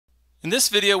In this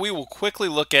video, we will quickly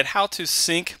look at how to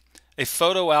sync a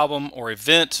photo album or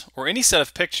event or any set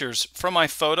of pictures from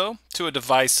iPhoto to a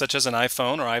device such as an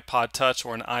iPhone or iPod Touch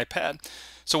or an iPad.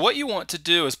 So what you want to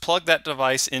do is plug that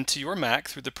device into your Mac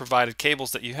through the provided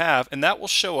cables that you have, and that will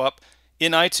show up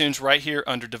in iTunes right here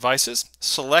under Devices.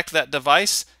 Select that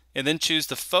device and then choose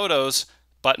the Photos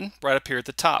button right up here at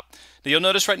the top. Now you'll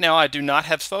notice right now I do not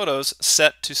have photos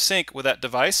set to sync with that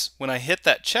device. When I hit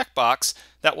that checkbox,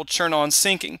 that will turn on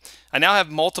syncing. I now have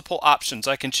multiple options.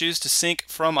 I can choose to sync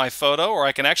from iPhoto, or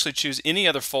I can actually choose any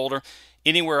other folder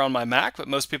anywhere on my Mac, but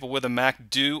most people with a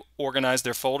Mac do organize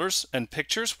their folders and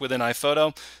pictures within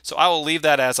iPhoto, so I will leave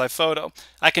that as iPhoto.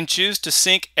 I can choose to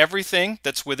sync everything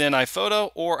that's within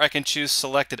iPhoto, or I can choose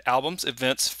selected albums,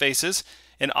 events, faces,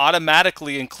 and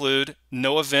automatically include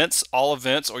no events, all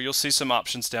events, or you'll see some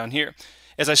options down here.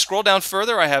 As I scroll down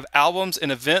further, I have albums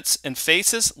and events and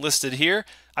faces listed here.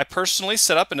 I personally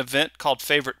set up an event called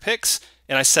Favorite Pics,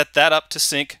 and I set that up to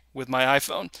sync with my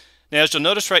iPhone. Now, as you'll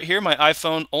notice right here, my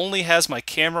iPhone only has my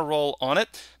camera roll on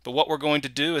it, but what we're going to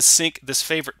do is sync this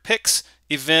Favorite Pics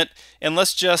event, and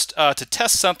let's just, to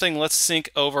test something, let's sync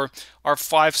over our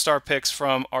 5-star pics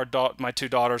from my two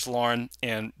daughters, Lauren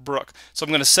and Brooke. So I'm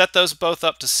going to set those both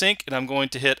up to sync, and I'm going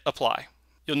to hit Apply.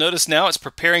 You'll notice now it's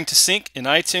preparing to sync in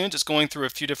iTunes. It's going through a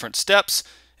few different steps,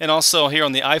 and also here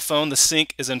on the iPhone, the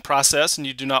sync is in process, and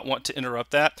you do not want to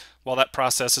interrupt that while that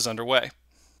process is underway.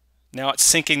 Now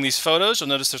it's syncing these photos. You'll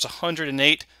notice there's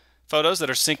 108 photos that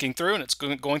are syncing through, and it's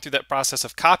going through that process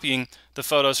of copying the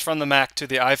photos from the Mac to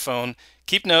the iPhone.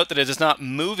 Keep note that it is not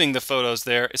moving the photos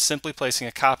there, it's simply placing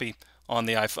a copy on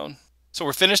the iPhone. So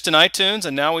we're finished in iTunes,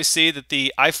 and now we see that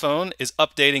the iPhone is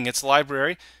updating its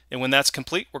library, and when that's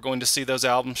complete, we're going to see those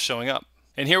albums showing up.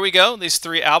 And here we go. These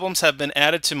 3 albums have been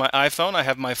added to my iPhone. I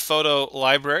have my photo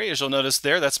library, as you'll notice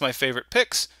there, that's my favorite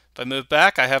pics. If I move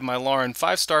back, I have my Lauren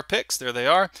 5-star pics, there they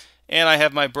are. And I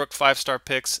have my Brooke 5-star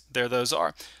pics, there those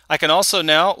are. I can also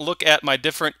now look at my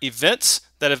different events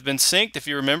that have been synced. If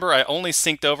you remember, I only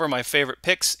synced over my favorite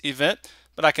pics event,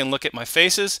 but I can look at my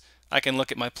faces, I can look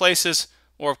at my places,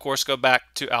 or of course go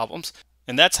back to albums.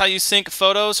 And that's how you sync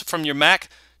photos from your Mac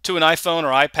to an iPhone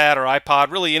or iPad or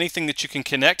iPod, really anything that you can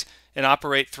connect and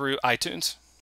operate through iTunes.